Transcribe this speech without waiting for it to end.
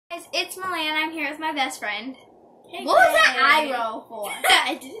Guys, it's Milan. I'm here with my best friend. Hey, what was that eye roll for?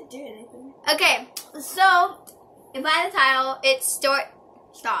 I didn't do anything. Okay, so by the title, it's story.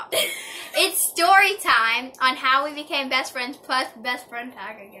 Stop. It's story time on how we became best friends plus best friend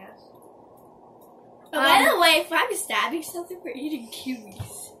tag, I guess. Oh, by the way, if I'm stabbing something, we're eating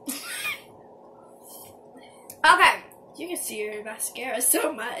kiwis. Okay. You can see your mascara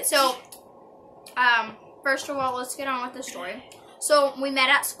so much. So, first of all, let's get on with the story. So, we met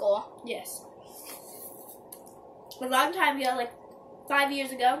at school. Yes. A long time ago, like 5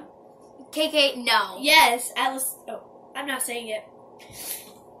 years ago. KK, no. Yes, Alice. Oh, I'm not saying it.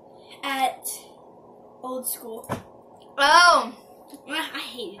 At old school. Oh. I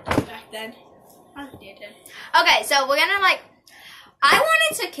hated it back then. I did it. Okay, so we're gonna I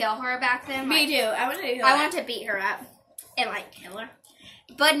wanted to kill her back then. Me too. I wanted to beat her up and kill her.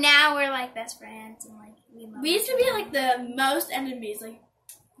 But now we're best friends and we used to be the most enemies.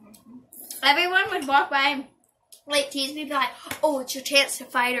 Everyone would walk by, tease me, be like, "Oh, it's your chance to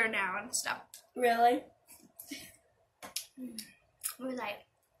fight her now" and stuff. Really? We're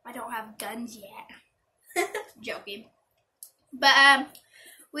I don't have guns yet. Joking. But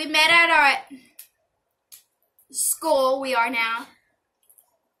we met at our school. We are now.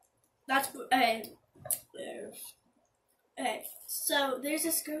 That's so there's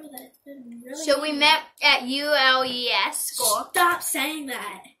this girl that's been really. So we met at ULES school. Stop saying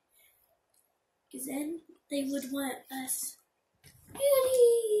that, because then they would want us.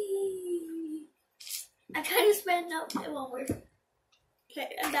 Beauty. I kind of spent no. It won't work.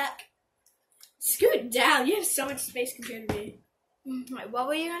 Okay, I'm back. Scoot down. You have so much space compared to me. What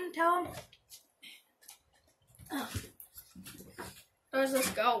were you gonna tell him? Oh. Where's this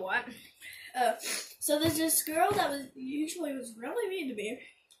girl? What? Oh. So there's this girl that was really mean to me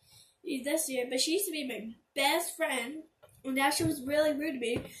this year, but she used to be my best friend, and now she was really rude to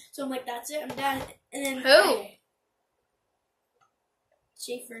me. So I'm like, that's it, I'm done. And then who?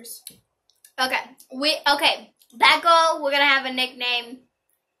 Schaefer's. Okay. That girl, we're gonna have a nickname,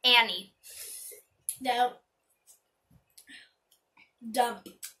 Annie. No. Dump.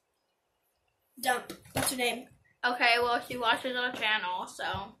 What's her name? Okay, well, she watches our channel,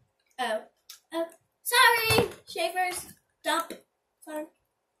 so. Oh. Sorry, Schaefer's. Dump. Sorry.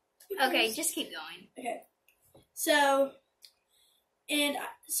 Okay, just keep going. Okay. So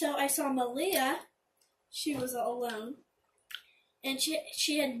I saw Malia. She was alone. And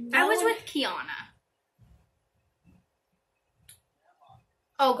she had no I was with Kiana.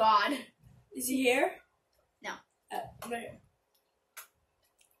 Oh, God. Is he here? No. Right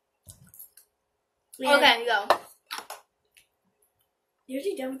here. Okay, go. You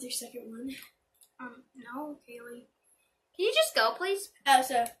already done with your second one? No, Kaylee. Can you just go, please? Oh,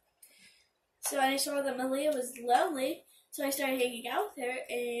 so I saw that Malia was lonely, so I started hanging out with her,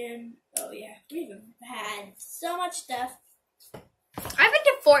 and oh yeah, we've had so much stuff. I've been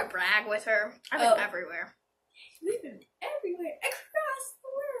to Fort Bragg with her. I've been everywhere. We've been everywhere, across the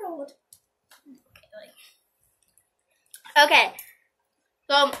world. Okay,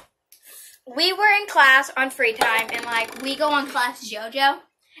 so we were in class on free time, and we go on class JoJo,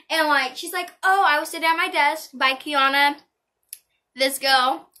 and she's like, "Oh, I was sitting at my desk by Kiana, this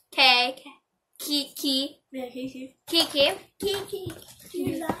girl, Kiki,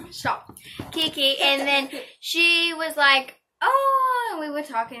 stop, Kiki," and then she was like, "Oh," and we were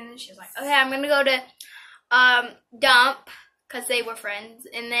talking, and she was like, "Okay, I'm gonna go to Dump," because they were friends,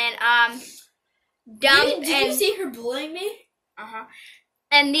 and then Dump. Did you see her bullying me?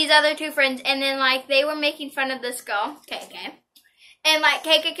 And these other two friends, and then they were making fun of this girl, KK. And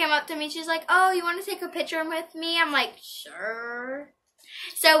KK came up to me, she's like, "Oh, you want to take a picture with me?" I'm like, "Sure."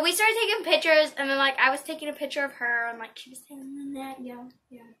 So we started taking pictures, and then I was taking a picture of her, and she was saying that,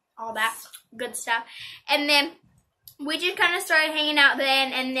 yeah, all that good stuff. And then we just kind of started hanging out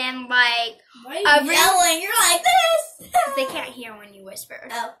then, and then why are you yelling? You're like this. They can't hear when you whisper.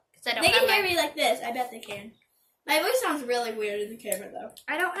 Oh, I don't they can hear me like this. I bet they can. My voice sounds really weird in the camera, though.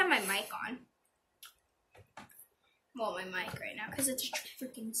 I don't have my mic on. Well, my mic right now, because it's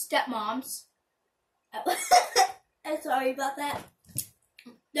freaking stepmom's. Oh. I'm sorry about that.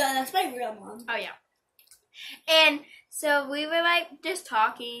 No, that's my real mom. Oh, yeah. And so we were, just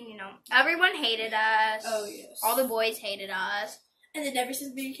talking, Everyone hated us. Oh, yes. All the boys hated us. And then ever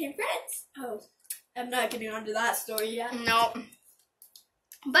since we became friends. Oh, I'm not getting onto that story yet. No.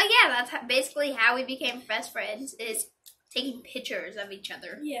 But yeah, that's basically how we became best friends, is taking pictures of each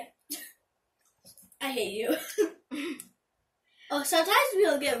other. Yeah. I hate you. Oh, sometimes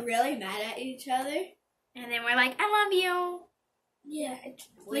we'll get really mad at each other. And then we're like, "I love you." Yeah.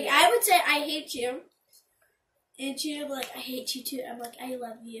 I would say I hate you. And she'll be like, I hate you too. I'm like, I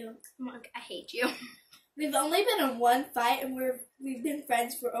love you. I'm like, I hate you. We've only been in one fight, and we've been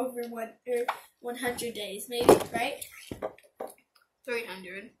friends for over 100 days, maybe, right?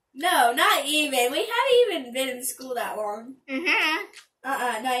 300. No, not even. We haven't even been in school that long. Mm-hmm.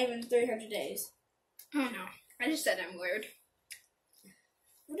 Not even 300 days. Oh, no. I just said I'm weird.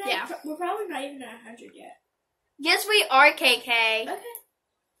 We're probably not even at 100 yet. Yes, we are, KK. Okay.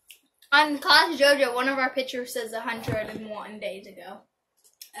 On Class JoJo, one of our pictures says 101 days ago.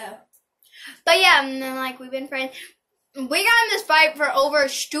 Oh. But yeah, and then like we've been friends. We got in this fight for over a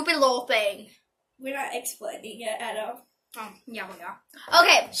stupid little thing. We're not explaining it at all. Oh, yeah, we are.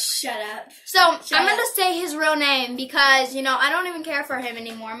 Okay. Shut up. So, I'm going to say his real name because, you know, I don't even care for him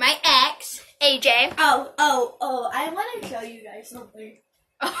anymore. My ex, AJ. Oh, I want to show you guys something.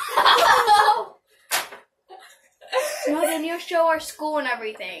 No, then you'll show our school and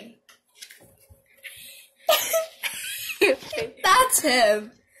everything. That's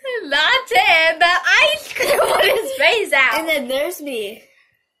him. That's him. The ice cream put his face out. And then there's me.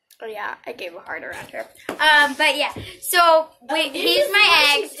 Oh yeah, I gave a heart around her. But yeah, so he's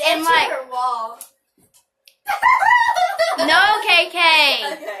my ex, and like her wall. no, KK.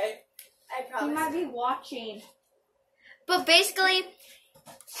 Okay, I promise. He might be watching. But basically,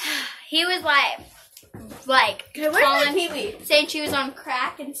 he was like calling Pee-wee? saying she was on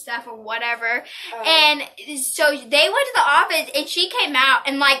crack and stuff or whatever. And so they went to the office, and she came out,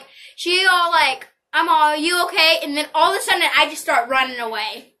 and like she all like, are you okay? And then all of a sudden, I just start running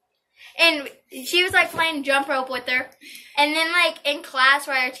away. And she was, like, playing jump rope with her. And then, like, in class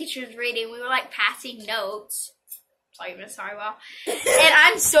while our teacher was reading, we were, like, passing notes. Sorry, Miss Harwell. And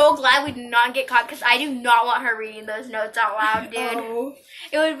I'm so glad we did not get caught because I do not want her reading those notes out loud, dude. Oh.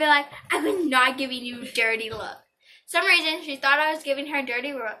 It would be like, I was not giving you a dirty look. Some reason, she thought I was giving her a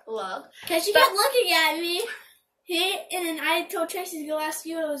dirty look. Because she kept looking at me. And then I told Tracy to go ask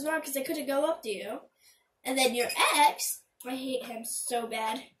you what was wrong because I couldn't go up to you. And then your ex, I hate him so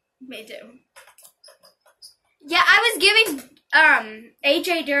bad. Me too. Yeah, I was giving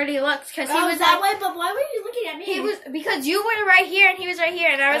AJ dirty looks because he was that like, way. But why were you looking at me? he was because you were right here and he was right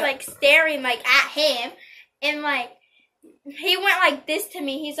here, and I was like staring like at him, and like he went like this to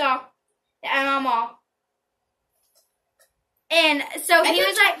me. He's all, and I'm all, and so he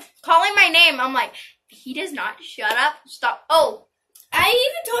was like calling my name. I'm like, he does not shut up, stop. Oh, I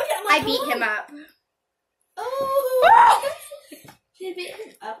even told you. I'm like, I beat him up. Oh. She beat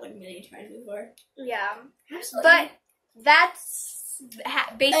him up like many times before. Yeah. Absolutely. But that's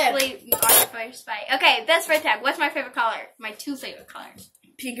basically our first fight. Okay, best friend tag. What's my favorite color? My two favorite colors.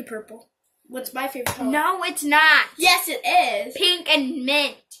 Pink and purple. What's my favorite color? No, it's not. Yes, it is. Pink and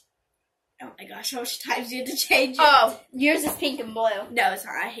mint. Oh my gosh, how much time do you have to change it? Oh, yours is pink and blue. No, it's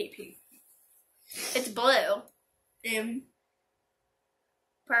not. I hate pink. It's blue.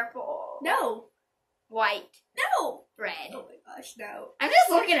 Purple. No. White. No. Red. Oh my gosh, no. I'm just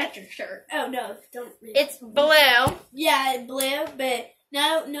looking at your shirt. Oh no, don't read. It's blue. Yeah, blue, but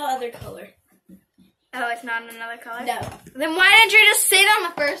no other color. Oh, it's not another color? No. Then why didn't you just say that in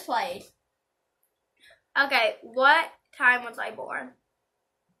the first place? Okay, what time was I born?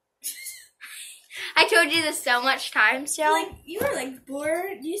 I told you this so much times, so. Like, you were like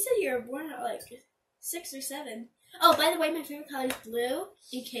born, you said you were born at like 6 or 7. Oh, by the way, my favorite color is blue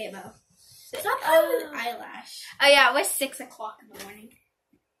and camo. Stop playing with eyelash. Oh yeah, it was 6 o'clock in the morning.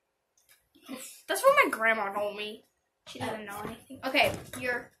 That's what my grandma told me. She doesn't know anything. Okay,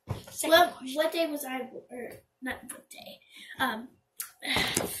 your second question. What day was I born? Or, not what day.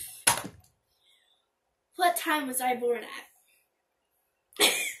 What time was I born at?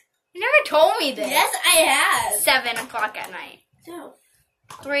 You never told me this. Yes, I have. 7 o'clock at night. No.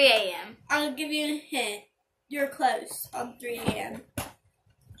 3 a.m. I'll give you a hint. You're close on 3 a.m.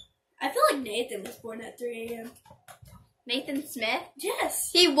 I feel like Nathan was born at 3 a.m. Nathan Smith?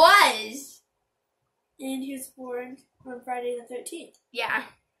 Yes. He was. And he was born on Friday the 13th. Yeah.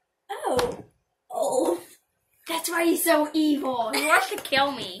 Oh. That's why he's so evil. He wants to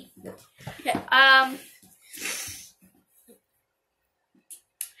kill me. Okay. Oh.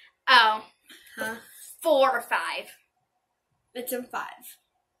 Huh? 4 or 5. It's in 5. I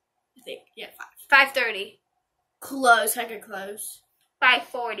think. Yeah, 5. 5:30. Close. I could close.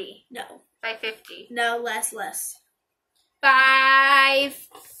 5:40. No. 5:50. No, less.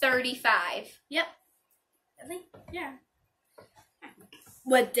 5:35. Yep. Really? Yeah.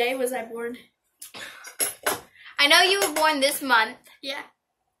 What day was I born? I know you were born this month. Yeah.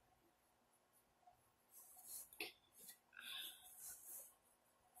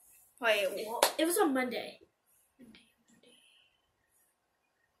 Wait, what? It was on Monday.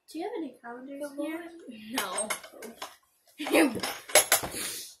 Do you have any calendars here? No.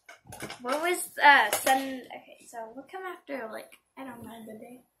 What was Sunday? Okay, so what come after? Like, I don't know the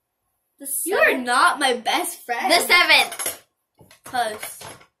day. You are not my best friend. The 7th. Close.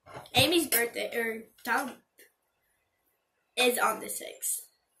 Amy's birthday, or Tom, is on the 6th.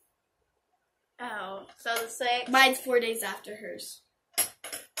 Oh, so the 6th. Mine's 4 days after hers.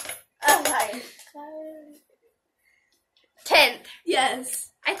 Oh my. 10th. Yes.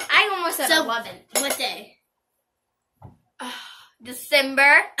 I almost said So, 11th. What day?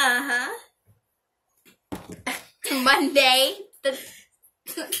 December. Uh-huh. Monday. The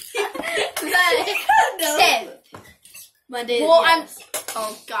 10th. Monday. Well, yes.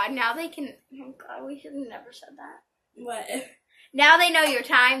 Oh God! Now they can. Oh God! We should have never said that. What? Now they know your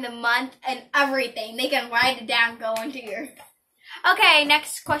time, the month, and everything. They can write it down, go into your. Okay,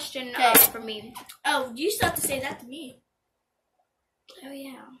 next question for me. Oh, you still have to say that to me. Oh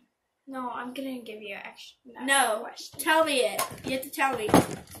yeah. No, I'm gonna give you an No, question. tell me it. You have to tell me.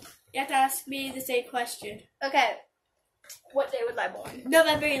 You have to ask me the same question. Okay. What day was I born?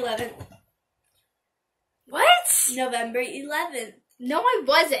 November 11th. What? November 11th. No, I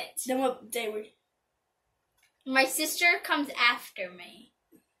wasn't. Then what day were you? My sister comes after me.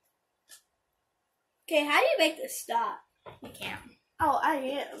 Okay, how do you make this stop? You can't. Oh, I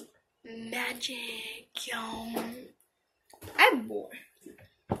am. Magic, yo. I'm born.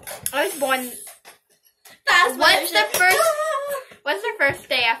 I was born. Fast What's motion. the first? What's the first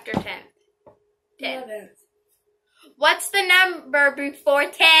day after 10? 10. 11th. What's the number before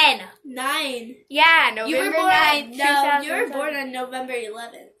 10? 9. Yeah, November You were born 9th, No, you were 2007. born on November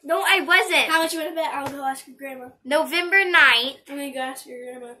 11th. No, I wasn't. How much you want to bet? I'll go ask your grandma. November 9th. I'm gonna go ask your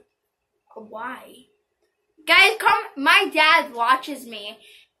grandma. Why? Guys, my dad watches me.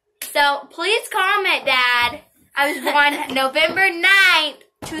 So, please comment, Dad. I was born November 9th,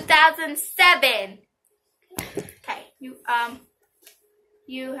 2007. Okay,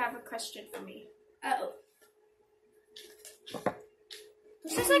 you have a question for me. Oh.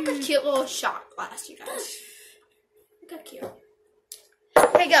 This is like a cute little shot glass, you guys. Look how cute.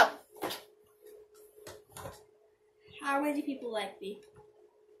 Okay, go. How many people like me?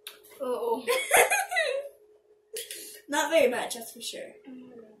 Oh. Not very much, that's for sure.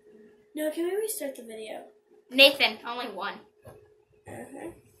 No, can we restart the video? Nathan, only one. Uh-huh.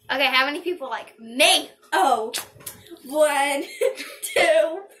 Okay, how many people like me? Oh. 1,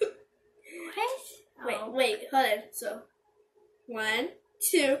 2. What? Wait, hold on. So, 1,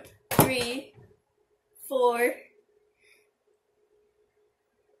 2, 3, 4. I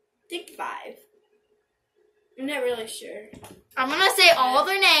think 5. I'm not really sure. I'm gonna say all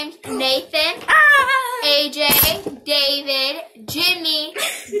their names. Nathan, AJ, David, Jimmy,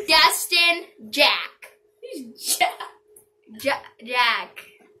 Dustin, Jack. Who's Jack? Jack.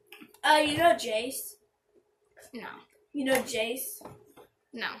 You know Jace? No. You know Jace?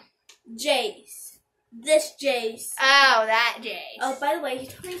 No. Jace. This Jace. Oh, that Jace. Oh, by the way, he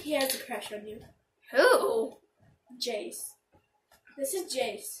told me he has a crush on you. Who? Jace. This is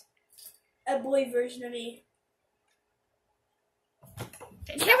Jace. A boy version of me. I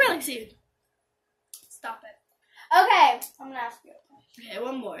can't really see you. Stop it. Okay, I'm gonna ask you a question. Okay,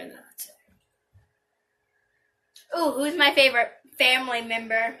 one more and then that's it. Ooh, who's my favorite family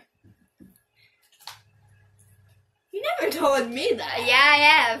member? You never told me that. Yeah, I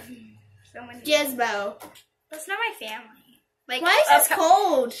have. So many. Gizmo. That's not my family. Like, Why is this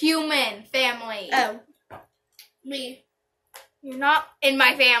cold? Human family. Oh. Me. You're not in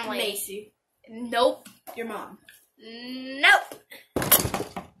my family. Macy. Nope. Your mom. Nope.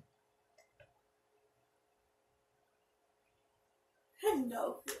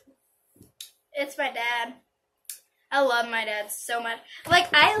 No. It's my dad. I love my dad so much. Like,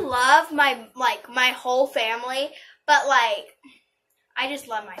 I love my whole family, but like, I just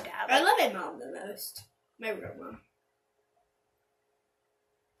love my dad. I Like, love my mom the most. My real mom.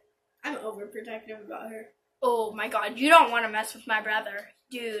 I'm overprotective about her. oh my God, you don't want to mess with my brother,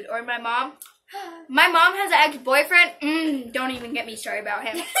 dude, or my mom. My mom has an ex-boyfriend. Don't even get me started about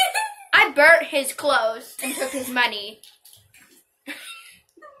him. I burnt his clothes and took his money.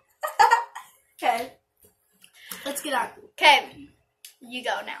 Okay. Let's get on. Okay, you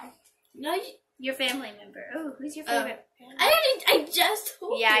go now. No, Your family member. Oh, who's your favorite? I just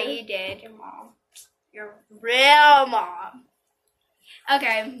told Yeah, you. you did. Your mom. Your real mom.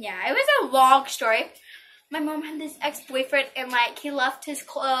 Okay, yeah, it was a long story. My mom had this ex-boyfriend, and like he left his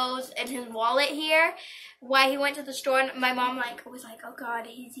clothes and his wallet here while he went to the store. And my mom was like, "Oh God,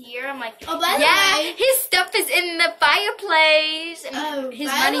 he's here." I'm like, Oh, by the "Yeah, way, his stuff is in the fireplace, and his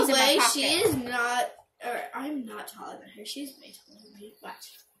by money's the in my way, pocket." she is not, or I'm not taller than her. She's way taller than me.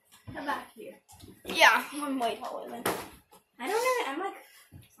 Watch. Come back here. Yeah, I'm way taller than. I don't know. I'm like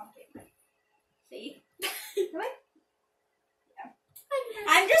something. See?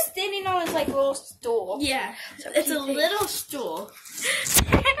 I'm just standing on this like little stool. Yeah, it's a little stool.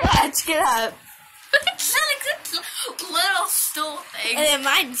 Let's get up. It's like a little stool thing. And then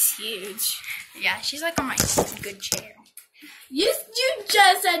mine's huge. Yeah, she's like on my good chair. You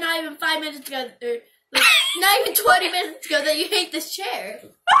just said not even 5 minutes ago, or like, not even 20 minutes ago that you hate this chair.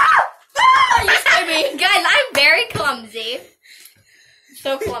 You scared me. Guys, I'm very clumsy.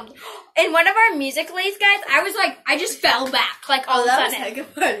 So clumsy. In one of our music lays, guys, I just fell back like all of a sudden. That was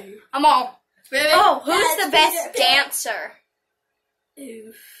funny. I'm all. Really? Oh, who's the best dancer?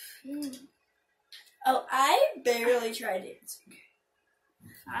 Oof. Oh, I barely try dancing.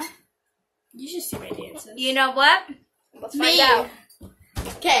 Huh? You should see my dances. You know what? Let's find Me. out.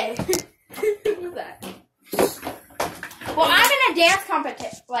 Okay. Who's that? Well, I'm in a dance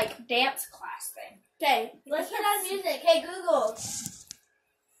competition, like dance class thing. Okay, let's put on music. Hey, Google.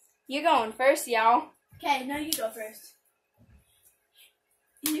 You going first, y'all? Okay, no, you go first.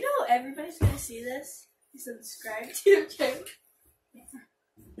 You know everybody's gonna see this. Subscribe to your channel.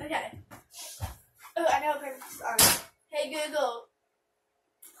 Okay. Oh, I know a perfect song. Hey Google,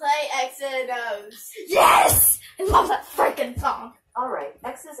 play X and O's. Yes! I love that freaking song. Alright,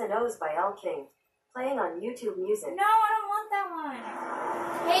 X's and O's by L King. Playing on YouTube Music. No, I don't want that one.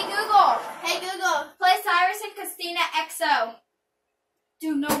 Hey Google, play Cyrus and Christina XO.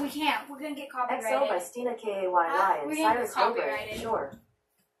 Dude, no, we can't. We're gonna get copyrighted. XO by Stina Kayy We're and gonna Cyrus get Gober. copyrighted. Sure.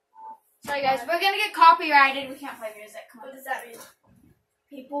 Sorry guys, we're gonna get copyrighted. We can't play music. Come What on. does that mean?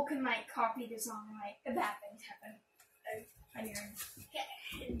 People can like copy the song and like bad things happen. On your end.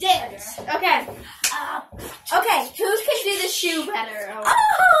 Dance. Okay. Okay, who can do the shoe better?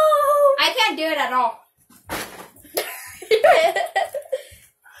 Oh! I can't do it at all.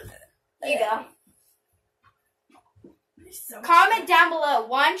 You go. So Comment down below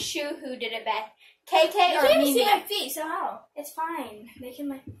one shoe who did it best. KK you or can't even Mimi. see my feet, so how? It's fine. They can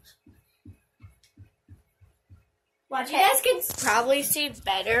like. Watch, you guys can probably see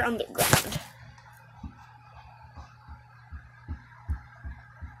better on the ground.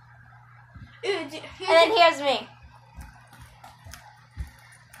 Ooh, And then here's me.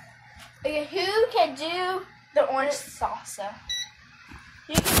 okay, who can do The orange salsa.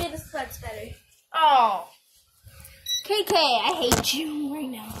 who can do the splits better? Oh. KK, I hate you right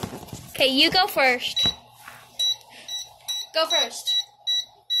now. Okay, you go first. Go first.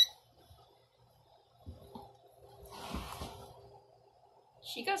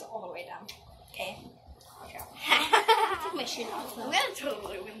 She goes all the way down. Okay. My shoe off. I'm gonna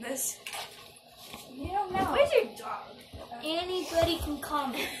totally win this. You don't know. Where's your dog? Anybody can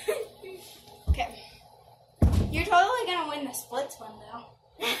comment. Okay. You're totally gonna win the splits one though.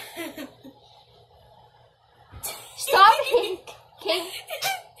 Stop it. Okay.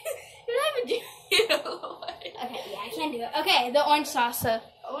 Okay, yeah, I can't do it. Okay, the orange salsa.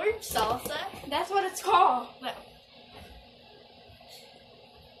 Orange salsa? That's what it's called.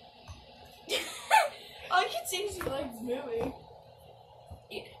 All you can see is your legs moving.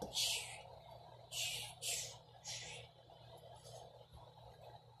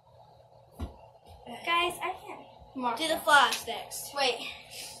 Guys, I can't. Do the flash next. Wait.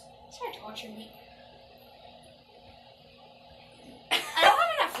 Try torturing me. I don't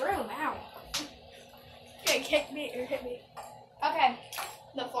have enough room. Ow. Okay, kick me or hit me. Okay.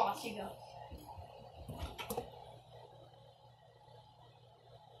 The floss, you go.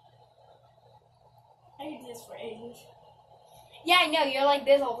 I can do this for ages. Yeah, I know. You're like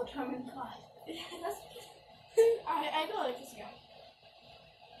this all the time in class. I go like this, yeah.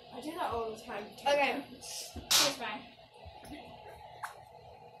 I do that all the time. Too. Okay. It's fine.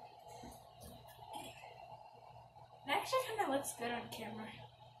 It actually kind of looks good on camera.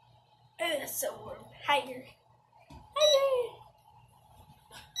 Oh, that's so warm. Higher.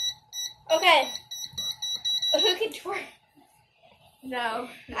 Okay. Who can twerk? No,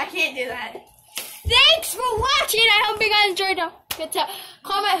 I can't do that. Thanks for watching. I hope you guys enjoyed it.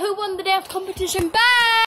 Comment who won the dance competition. Bye.